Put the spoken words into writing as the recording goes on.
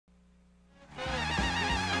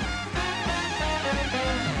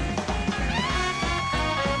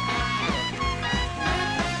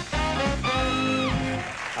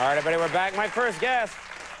right, everybody, we're back. My first guest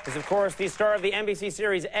is, of course, the star of the NBC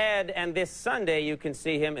series Ed, and this Sunday you can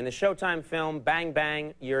see him in the Showtime film Bang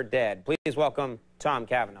Bang, You're Dead. Please welcome Tom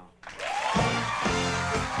Cavanagh.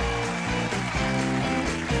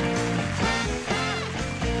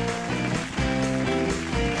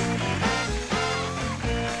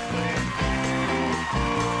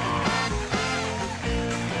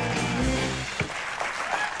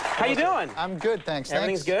 How you doing? I'm good, thanks.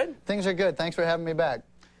 Everything's good? Things are good. Thanks for having me back.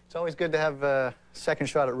 It's always good to have a second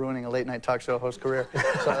shot at ruining a late-night talk show host career.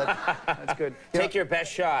 So that's good. Take your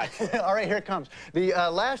best shot. All right, here it comes. The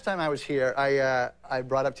last time I was here, I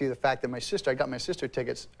brought up to you the fact that I got my sister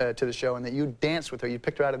tickets to the show, and that you danced with her. You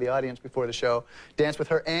picked her out of the audience before the show, danced with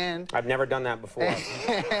her, and... I've never done that before.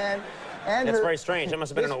 And that's very strange. I must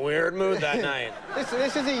have been in a weird mood that night.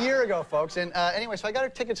 This is a year ago, folks. And anyway, so I got her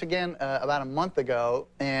tickets again about a month ago,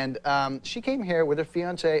 and she came here with her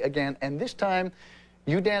fiancé again, and this time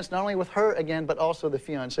you danced not only with her again, but also the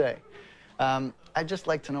fiancé. I'd just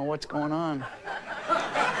like to know what's going on.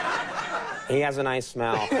 He has a nice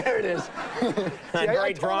smell. There it is. I'm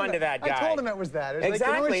very drawn to that guy. I told him it was that. It was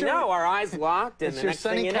exactly. like, you know, no, our eyes locked, and it's the your next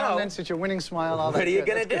sunny thing you know... countenance, it's your winning smile, all that. What are you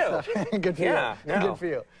going to do? Good for you. Yeah, no. Good for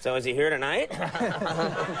you. So is he here tonight?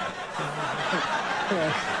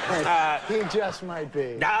 He just might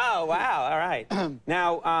be. Oh, wow. All right.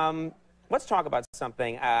 Now, let's talk about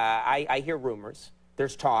something. I hear rumors.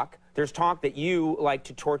 There's talk. There's talk that you like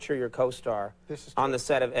to torture your co-star on the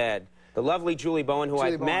set of Ed. The lovely Julie Bowen, who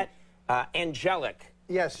I've met. Angelic.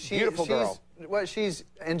 Yes, beautiful girl. Well,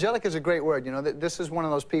 angelic is a great word. You know, this is one of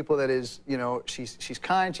those people that is, you know, she's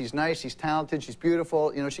kind, she's nice, she's talented, she's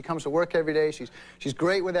beautiful. You know, she comes to work every day. She's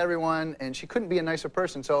great with everyone, and she couldn't be a nicer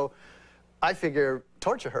person. So, I figure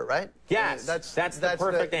torture her, right? Yes, that's the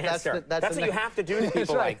perfect answer. That's what you have to do to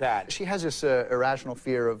people like that. She has this irrational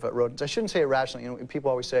fear of rodents. I shouldn't say irrational. You know, people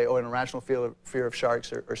always say, "Oh, an irrational fear of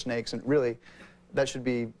sharks or snakes," and really, that should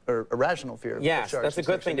be a rational fear of sharks. Yes, that's a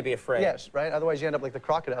good thing to be afraid. Yes, right? Otherwise, you end up like the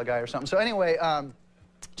crocodile guy or something. So anyway,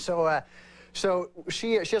 so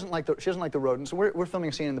she doesn't like the rodents. So we're filming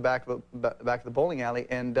a scene in the back of the bowling alley,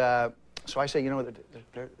 and so I say, you know,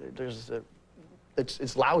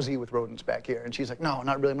 it's lousy with rodents back here, and she's like, no,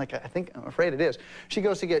 not really. I'm like, I'm afraid it is. She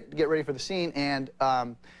goes to get ready for the scene, and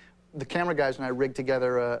the camera guys and I rigged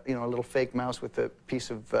together you know, a little fake mouse with a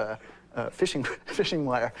piece of fishing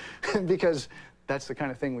wire because that's the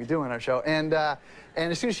kind of thing we do on our show. And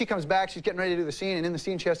as soon as she comes back, she's getting ready to do the scene, and in the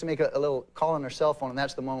scene she has to make a little call on her cell phone, and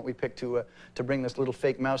that's the moment we picked to bring this little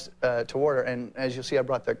fake mouse toward her. And as you'll see, I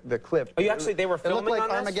brought the clip. Oh, you actually, they were filming on this? It looked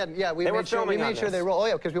like Armageddon. Yeah, we made sure they roll. Oh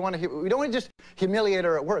yeah, because we don't want to just humiliate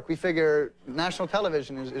her at work. We figure national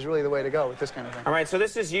television is really the way to go with this kind of thing. All right, so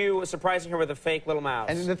this is you surprising her with a fake little mouse.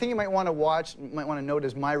 And the thing you might want to watch, might want to note,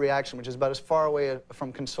 is my reaction, which is about as far away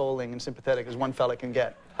from consoling and sympathetic as one fella can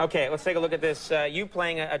get. Okay, let's take a look at this. You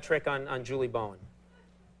playing a trick on Julie Bowen.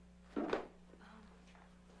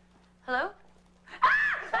 Hello?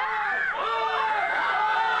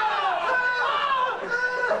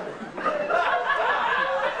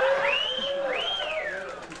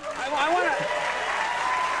 I want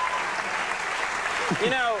to... You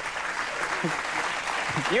know,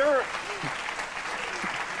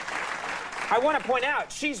 I want to point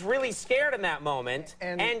out, she's really scared in that moment,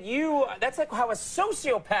 and you, that's like how a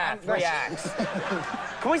sociopath reacts.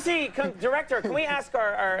 Can we see, director, can we ask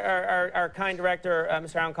our kind director,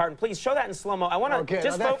 Mr. Alan Carton, please show that in slow-mo. I want to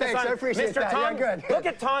just focus on Mr. Tom. Good. Look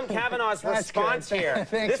at Tom Cavanagh's response here.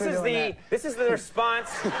 Thanks this is the response.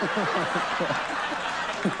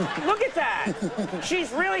 Look at that.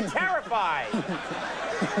 She's really terrified. Look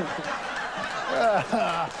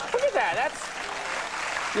at that. That's...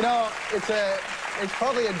 You know, it's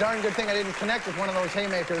probably a darn good thing I didn't connect with one of those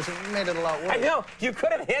haymakers. It made it a lot worse. I know. You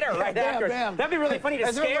could have hit her right after. Bam. That'd be really funny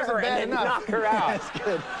to scare her and then knock her out. That's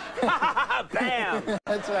good. Bam.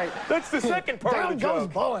 That's right. That's the second part of the joke. Down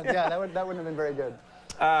goes Bowen. Yeah, that wouldn't have been very good.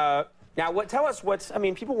 Now, tell us I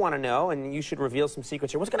mean, people want to know, and you should reveal some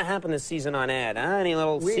secrets here. What's going to happen this season on Ed? Any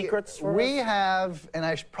little secrets for us? have, and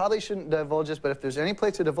I probably shouldn't divulge this, but if there's any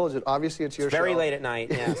place to divulge it, obviously it's your show. Very late at night,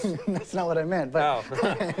 yes. That's not what I meant. But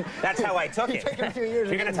oh, that's how I took it. A few years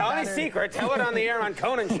if you're going to tell any secret, tell it on the air on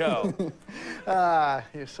Conan show.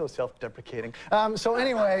 You're so self-deprecating. So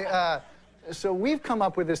anyway, so we've come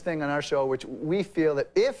up with this thing on our show, which we feel that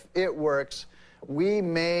if it works, we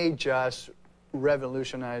may just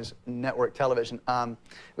revolutionize network television.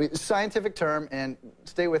 Scientific term, and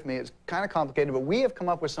stay with me, it's kind of complicated, but we have come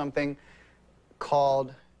up with something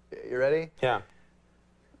called, you ready? Yeah.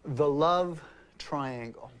 The love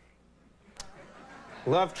triangle.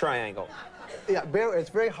 Love triangle. Yeah, it's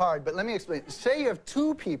very hard, but let me explain. Say you have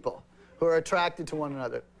two people who are attracted to one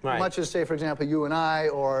another, right. much as, say, for example, you and I,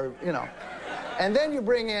 or, you know, and then you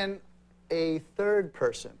bring in a third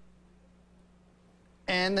person.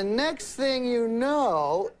 And the next thing you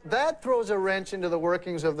know, that throws a wrench into the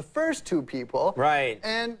workings of the first two people. Right.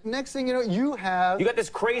 And next thing you know, you got this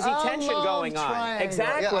crazy tension going on. Triangle.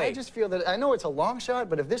 Exactly. Yeah, I just feel that, I know it's a long shot,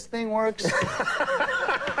 but if this thing works...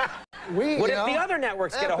 What if the other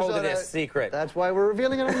networks get a hold of this secret? That's why we're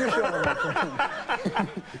revealing it on your show.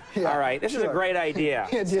 Yeah, all right, this is a great idea.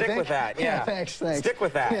 Yeah, Stick with that. Yeah, thanks. Stick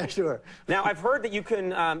with that. Yeah, sure. Now, I've heard that you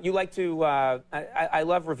can, you like to, I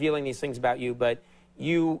love revealing these things about you, but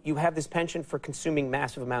you have this penchant for consuming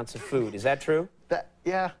massive amounts of food. Is that true?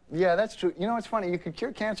 Yeah, that's true. You know, it's funny. You could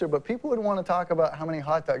cure cancer, but people would want to talk about how many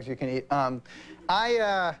hot dogs you can eat.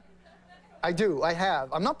 I do. I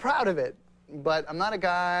have. I'm not proud of it, but I'm not a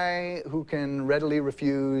guy who can readily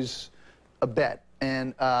refuse a bet.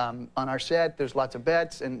 And on our set, there's lots of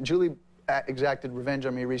bets, and Julie exacted revenge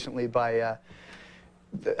on me recently by,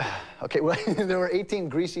 there were 18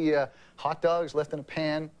 greasy hot dogs left in a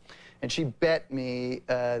pan, and she bet me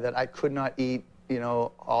that I could not eat, you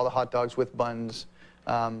know, all the hot dogs with buns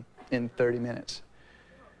in 30 minutes.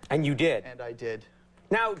 And you did? And I did.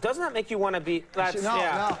 Now, doesn't that make you want to be...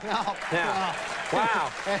 No.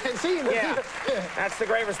 Wow. See, yeah. That's the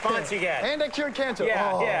great response you get. And I cured cancer.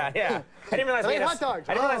 Yeah, yeah. I didn't realize we had hot dogs.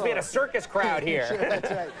 I didn't realize we had a circus crowd here. Sure,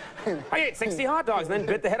 that's right. I ate 60 hot dogs and then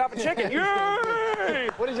bit the head off a chicken. Yay!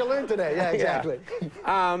 What did you learn today? Yeah, exactly.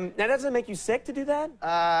 Now, doesn't it make you sick to do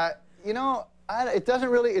that? You know, it doesn't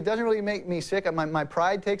really make me sick. My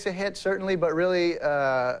pride takes a hit, certainly, but really,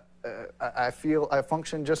 I feel I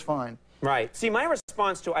function just fine. Right. See, my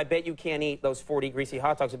response to I bet you can't eat those 40 greasy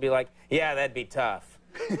hot dogs would be like, yeah, that'd be tough.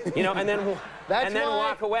 You know, and then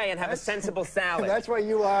walk away and have a sensible salad. That's why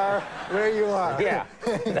you are where you are. Yeah.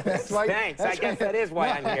 Thanks. I guess that is why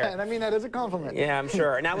I'm here. And I mean that as a compliment. Yeah, I'm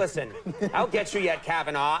sure. Now listen, I'll get you yet,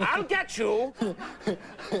 Cavanagh. I'll get you.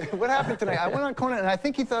 What happened tonight? I went on Conan, and I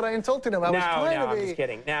think he thought I insulted him. I was trying to be... I'm just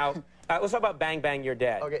kidding. Now, let's talk about Bang Bang You're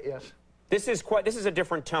Dead. Okay. Yes. This is a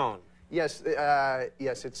different tone. Yes,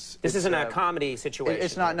 it's... This isn't a comedy situation.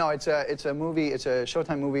 It's not, no, it's a movie, it's a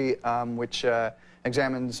Showtime movie which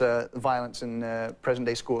examines violence in the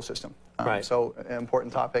present-day school system. Right. So, an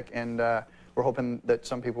important topic, and we're hoping that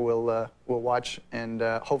some people will watch, and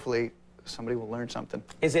hopefully somebody will learn something.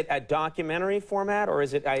 Is it a documentary format, or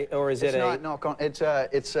is it it's not, no,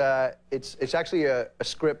 it's actually a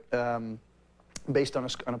script based on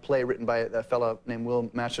a play written by a fellow named Will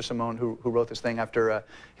Master-Simone, who wrote this thing after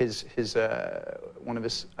one of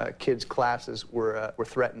his kids' classes were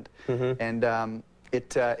threatened. Mm-hmm. And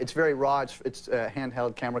it's very raw. It's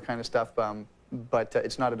handheld camera kind of stuff, but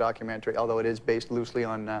it's not a documentary, although it is based loosely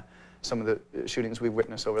on some of the shootings we've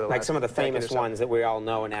witnessed over the last... Like some of the famous ones that we all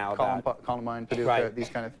know now about. Columbine, Paducah, right. these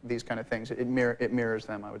kind of things. It mirrors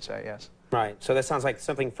them, I would say, yes. Right. So that sounds like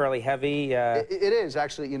something fairly heavy. It is,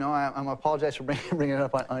 actually. You know, I'm apologize for bringing it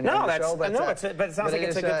up on your show. But it sounds like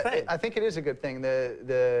it's a good thing. I think it is a good thing.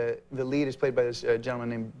 The lead is played by this gentleman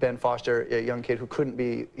named Ben Foster, a young kid who couldn't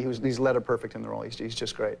be... He's letter perfect in the role. He's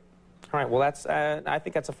just great. All right, well, I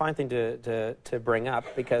think that's a fine thing to bring up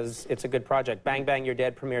because it's a good project. Bang Bang You're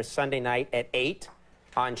Dead premieres Sunday night at 8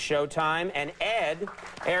 on Showtime, and Ed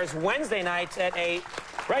airs Wednesday nights at 8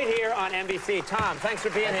 right here on NBC. Tom, thanks for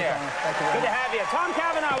being here. Thank you. Good to have you. Tom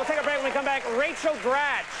Cavanagh, we'll take a break when we come back. Rachel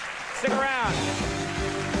Dratch, stick around.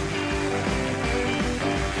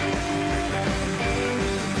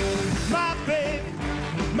 My baby,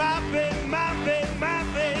 my baby, my baby, my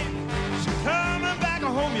baby, she's coming back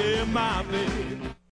home, yeah, my baby.